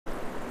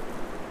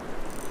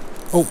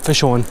Oh,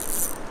 fish on.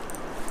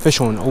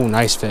 Fish on. Oh,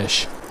 nice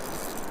fish.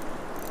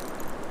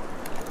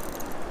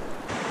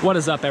 What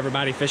is up,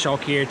 everybody? Fish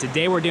Hawk here.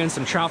 Today we're doing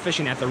some trout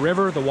fishing at the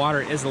river. The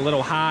water is a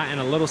little high and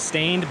a little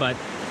stained, but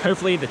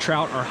hopefully the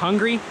trout are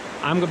hungry.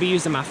 I'm gonna be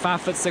using my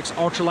 5'6"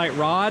 ultralight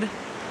rod,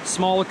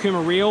 small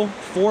Akuma reel,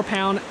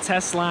 4-pound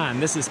test line.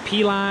 This is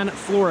P-Line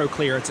Fluoro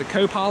Clear. It's a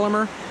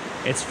copolymer.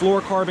 It's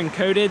fluorocarbon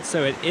coated,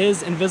 so it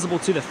is invisible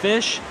to the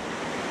fish.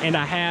 And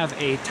I have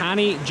a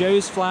tiny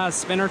Joe's Flies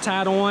spinner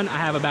tied on. I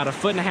have about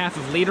 1.5 feet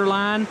of leader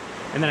line,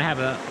 and then I have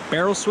a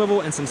barrel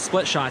swivel and some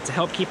split shot to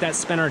help keep that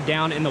spinner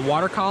down in the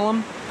water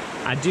column.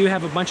 I do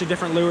have a bunch of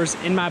different lures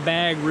in my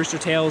bag, rooster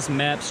tails,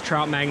 meps,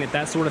 trout magnet,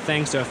 that sort of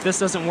thing. So if this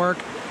doesn't work,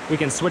 we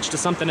can switch to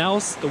something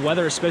else. The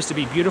weather is supposed to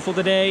be beautiful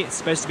today. It's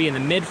supposed to be in the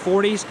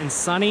mid-40s and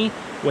sunny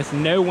with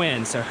no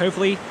wind. So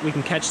hopefully we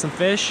can catch some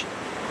fish.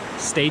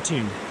 Stay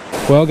tuned.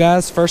 Well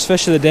guys, first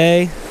fish of the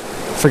day.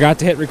 Forgot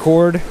to hit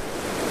record,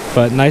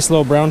 but nice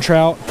little brown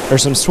trout.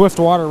 There's some swift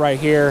water right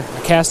here. I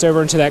cast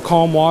over into that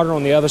calm water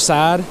on the other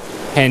side,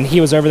 and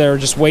he was over there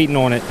just waiting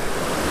on it.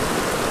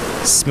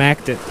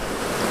 Smacked it.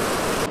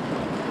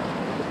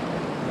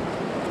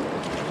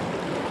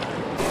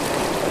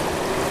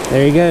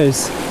 There he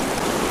goes.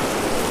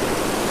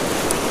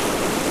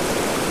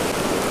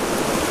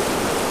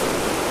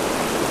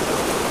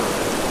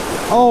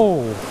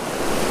 Oh,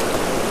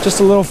 just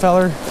a little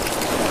feller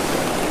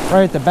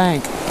right at the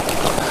bank.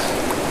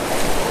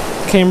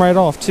 Came right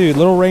off too,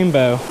 little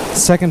rainbow.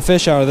 Second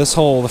fish out of this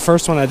hole. The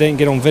first one I didn't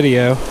get on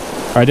video,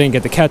 or I didn't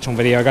get the catch on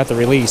video, I got the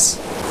release.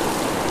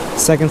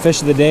 Second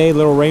fish of the day,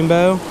 little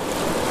rainbow.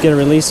 Get a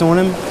release on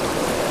him.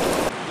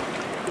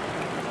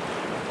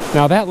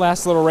 Now that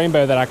last little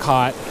rainbow that I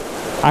caught,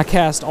 I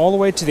cast all the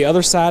way to the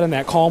other side in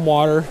that calm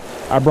water.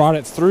 I brought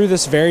it through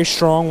this very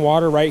strong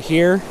water right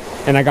here,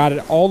 and I got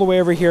it all the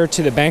way over here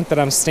to the bank that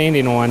I'm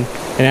standing on.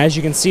 And as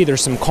you can see,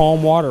 there's some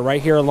calm water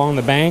right here along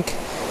the bank,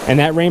 and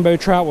that rainbow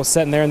trout was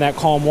sitting there in that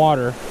calm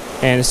water.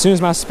 And as soon as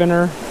my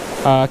spinner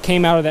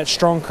came out of that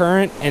strong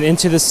current and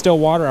into this still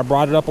water, I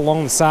brought it up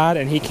along the side,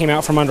 and he came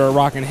out from under a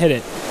rock and hit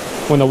it.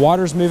 When the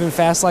water's moving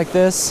fast like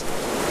this,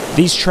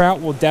 these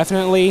trout will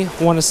definitely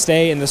want to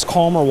stay in this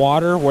calmer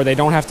water where they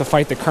don't have to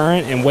fight the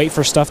current and wait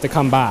for stuff to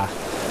come by.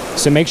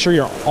 So make sure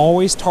you're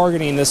always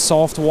targeting this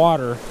soft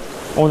water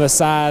on the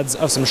sides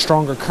of some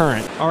stronger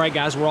current. All right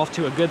guys, we're off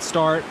to a good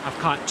start. I've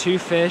caught 2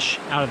 fish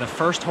out of the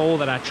first hole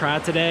that I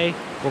tried today.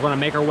 We're gonna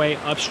make our way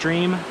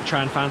upstream and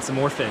try and find some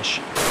more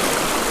fish.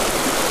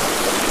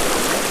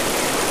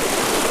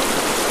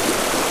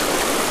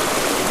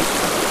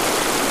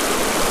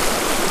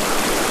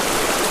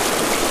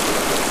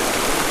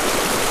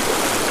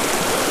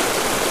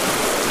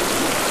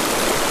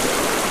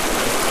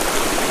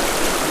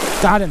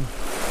 Got him.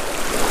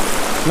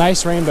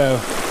 Nice rainbow.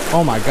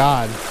 Oh my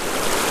God.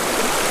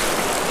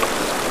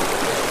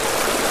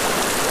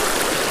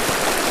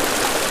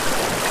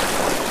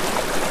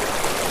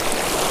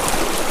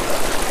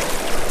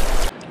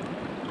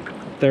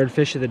 Third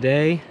fish of the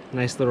day,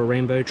 nice little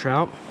rainbow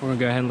trout. We're gonna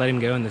go ahead and let him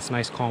go in this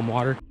nice calm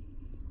water.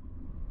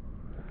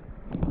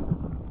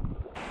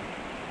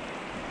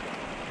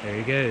 There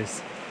he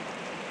goes.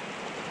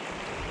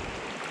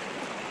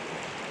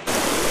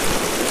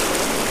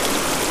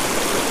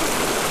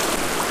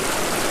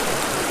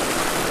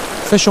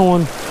 Fish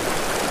on.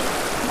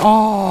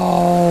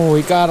 Oh,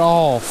 he got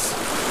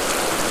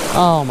off.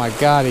 Oh my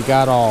God, he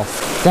got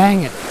off.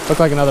 Dang it, looked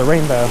like another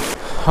rainbow.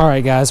 All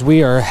right guys,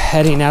 we are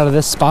heading out of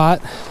this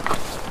spot.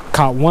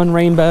 Caught 1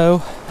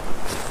 rainbow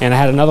and I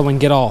had another one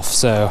get off,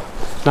 so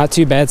not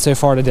too bad so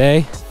far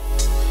today.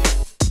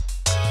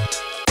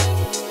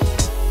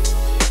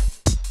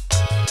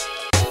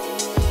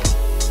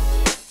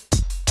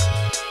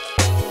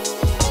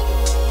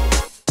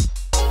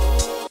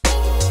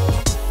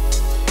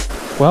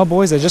 Well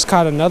boys, I just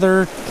caught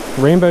another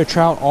rainbow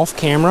trout off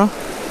camera.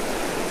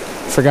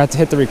 Forgot to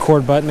hit the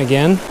record button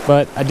again,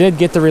 but I did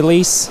get the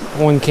release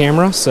on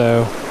camera,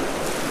 so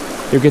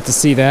you'll get to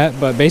see that.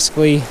 But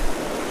basically,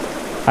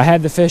 I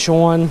had the fish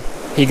on,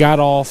 he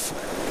got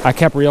off, I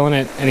kept reeling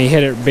it, and he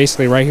hit it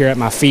basically right here at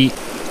my feet.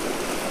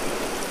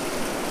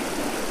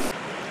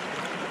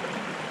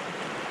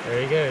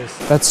 There he goes.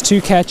 That's 2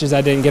 catches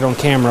I didn't get on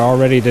camera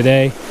already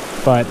today,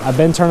 but I've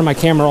been turning my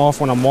camera off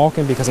when I'm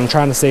walking because I'm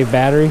trying to save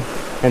battery,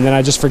 and then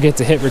I just forget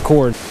to hit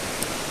record.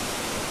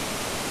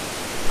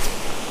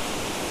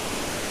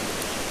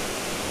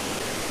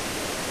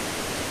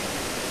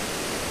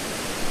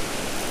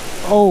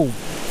 Oh,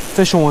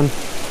 fish on.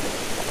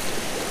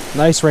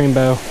 Nice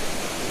rainbow.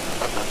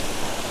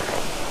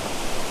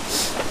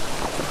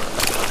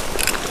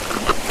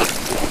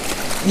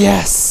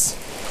 Yes!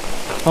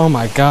 Oh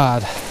my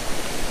God,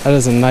 that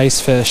is a nice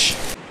fish.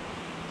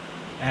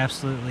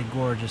 Absolutely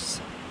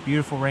gorgeous.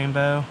 Beautiful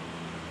rainbow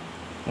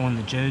on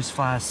the Joe's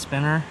Flies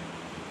spinner.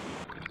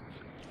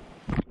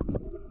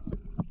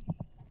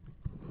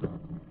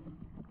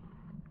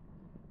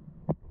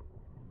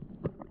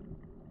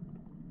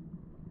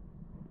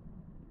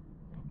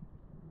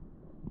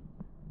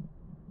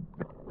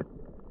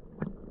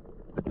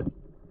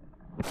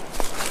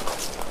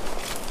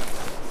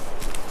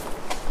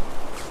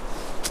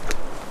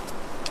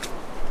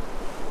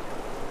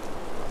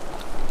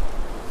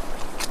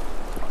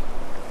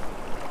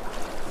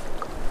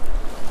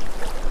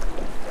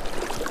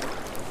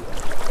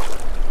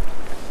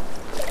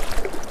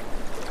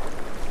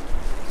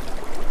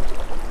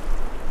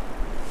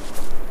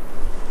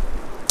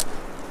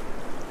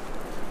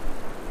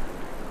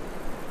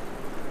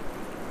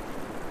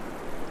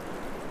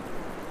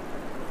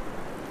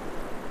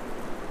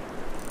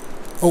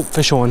 Oh,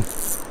 fish on.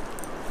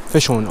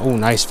 Fish on. Oh,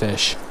 nice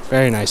fish.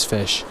 Very nice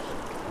fish.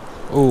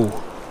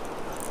 Oh.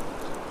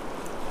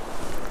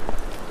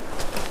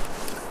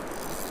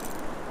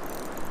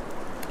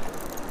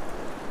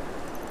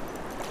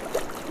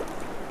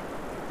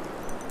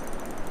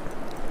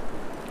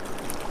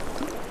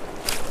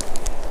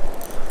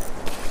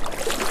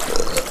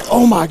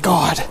 Oh my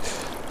God.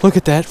 Look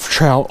at that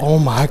trout. Oh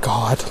my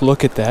God.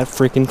 Look at that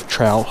freaking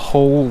trout.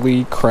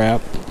 Holy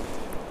crap.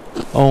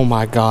 Oh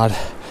my God.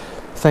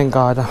 Thank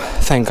God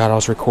I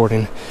was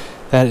recording.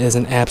 That is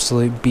an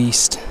absolute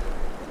beast.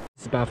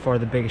 It's by far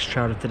the biggest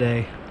trout of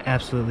today.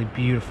 Absolutely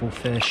beautiful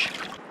fish.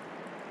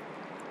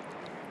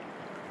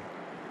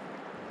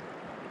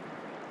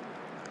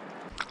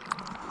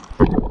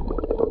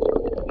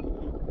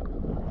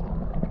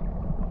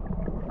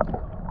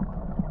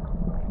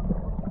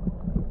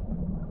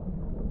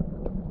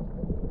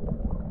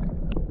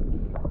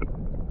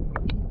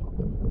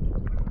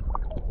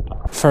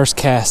 First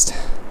cast,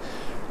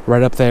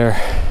 right up there.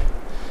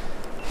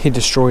 He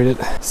destroyed it.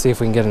 See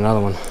if we can get another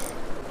one.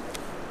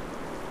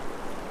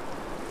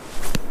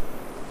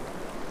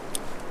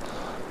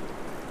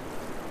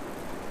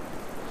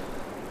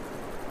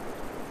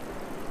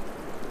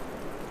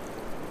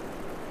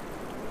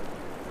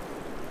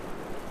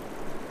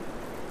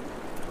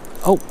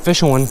 Oh,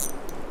 fish on.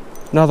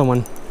 Another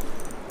one.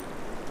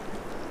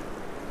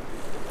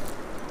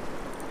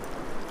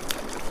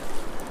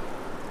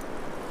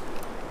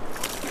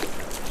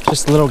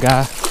 Just a little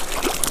guy.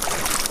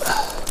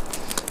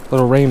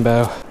 Little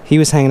rainbow. He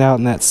was hanging out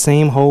in that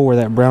same hole where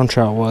that brown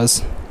trout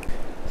was.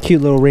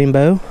 Cute little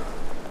rainbow.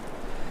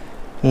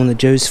 On the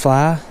Joe's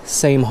fly,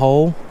 same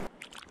hole.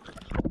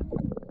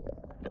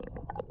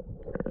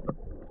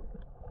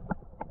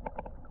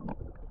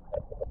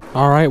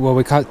 Alright, well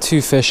we caught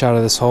 2 fish out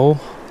of this hole.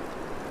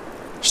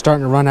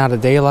 Starting to run out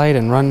of daylight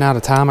and running out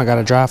of time. I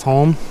gotta drive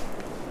home.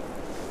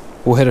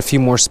 We'll hit a few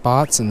more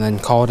spots and then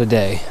call it a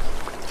day.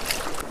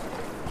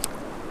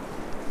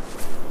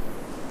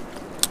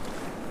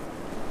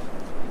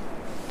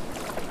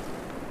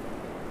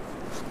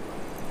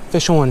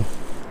 Fish on.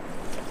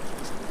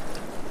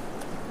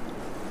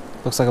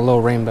 Looks like a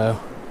little rainbow.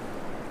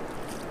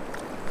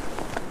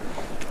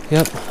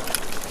 Yep.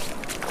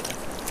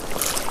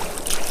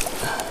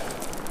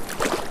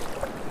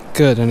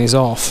 Good, and he's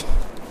off.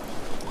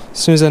 As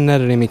soon as I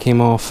netted him, he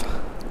came off.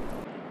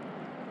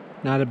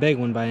 Not a big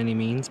one by any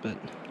means, but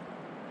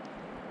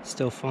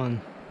still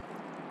fun.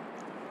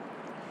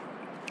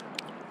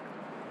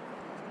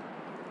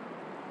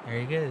 There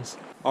he goes.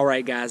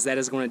 Alright guys, that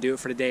is going to do it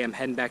for today. I'm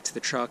heading back to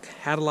the truck.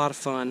 Had a lot of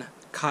fun,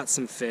 caught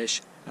some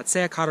fish. I'd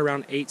say I caught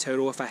around 8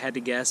 total if I had to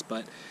guess,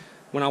 but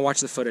when I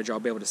watch the footage I'll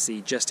be able to see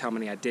just how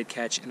many I did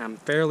catch, and I'm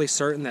fairly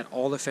certain that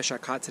all the fish I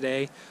caught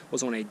today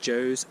was on a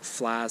Joe's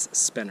Flies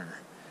spinner.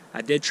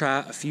 I did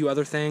try a few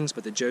other things,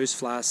 but the Joe's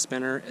Flies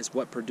spinner is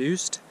what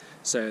produced,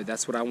 so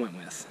that's what I went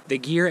with. The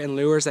gear and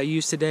lures I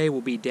used today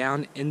will be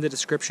down in the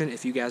description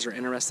if you guys are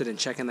interested in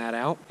checking that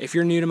out. If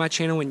you're new to my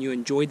channel and you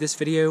enjoyed this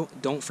video,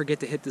 don't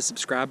forget to hit the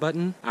subscribe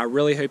button. I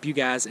really hope you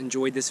guys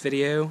enjoyed this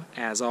video.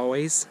 As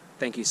always,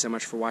 thank you so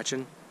much for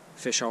watching.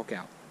 Fish Hawk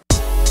out.